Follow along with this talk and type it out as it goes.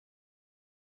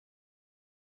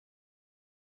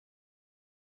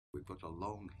we've got a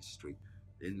long history.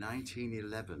 In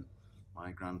 1911,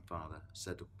 my grandfather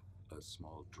set up a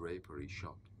small drapery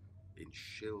shop in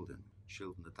Shildon.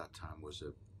 Shildon at that time was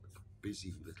a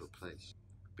busy little place.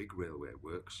 Big railway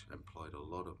works, employed a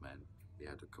lot of men. He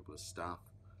had a couple of staff.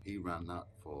 He ran that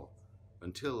for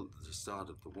until the start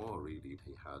of the war, really.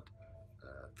 He had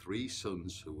 3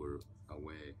 sons who were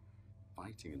away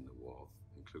fighting in the war,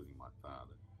 including my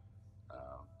father.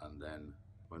 And then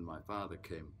when my father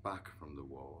came back from the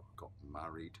war, got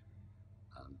married,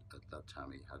 and at that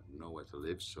time he had nowhere to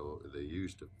live, so they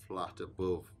used a flat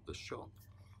above the shop.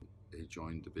 He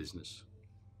joined the business.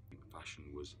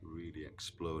 Fashion was really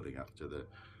exploding after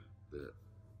the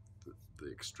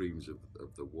extremes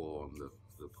of the war and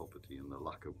the poverty and the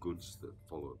lack of goods that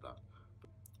followed that.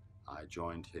 I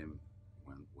joined him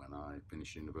when I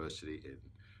finished university in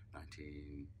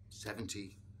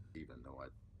 1970, even though I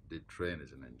did train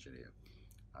as an engineer.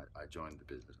 I joined the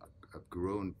business. I've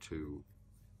grown to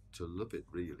love it,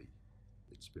 really.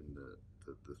 It's been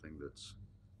the thing that's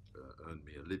earned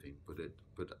me a living,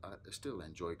 but I still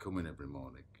enjoy coming every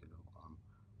morning. You know,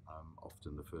 I'm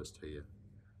often the first here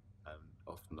and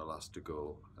often the last to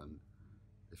go, and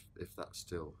if that's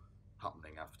still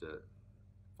happening after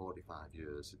 45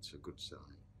 years, it's a good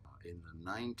sign. In the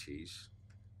 90s,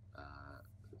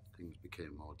 things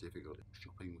became more difficult.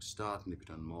 Shopping was starting to be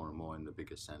done more and more in the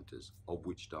bigger centres, of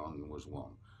which Darlington was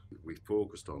one. We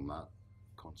focused on that,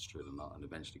 concentrated on that, and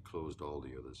eventually closed all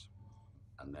the others.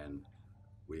 And then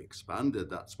we expanded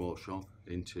that small shop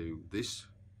into this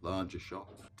larger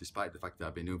shop. Despite the fact that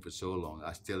I've been doing it for so long,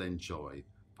 I still enjoy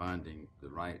finding the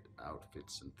right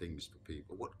outfits and things for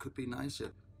people. What could be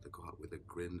nicer? They go out with a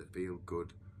grin, they feel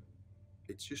good.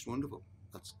 It's just wonderful.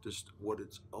 That's just what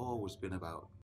it's always been about.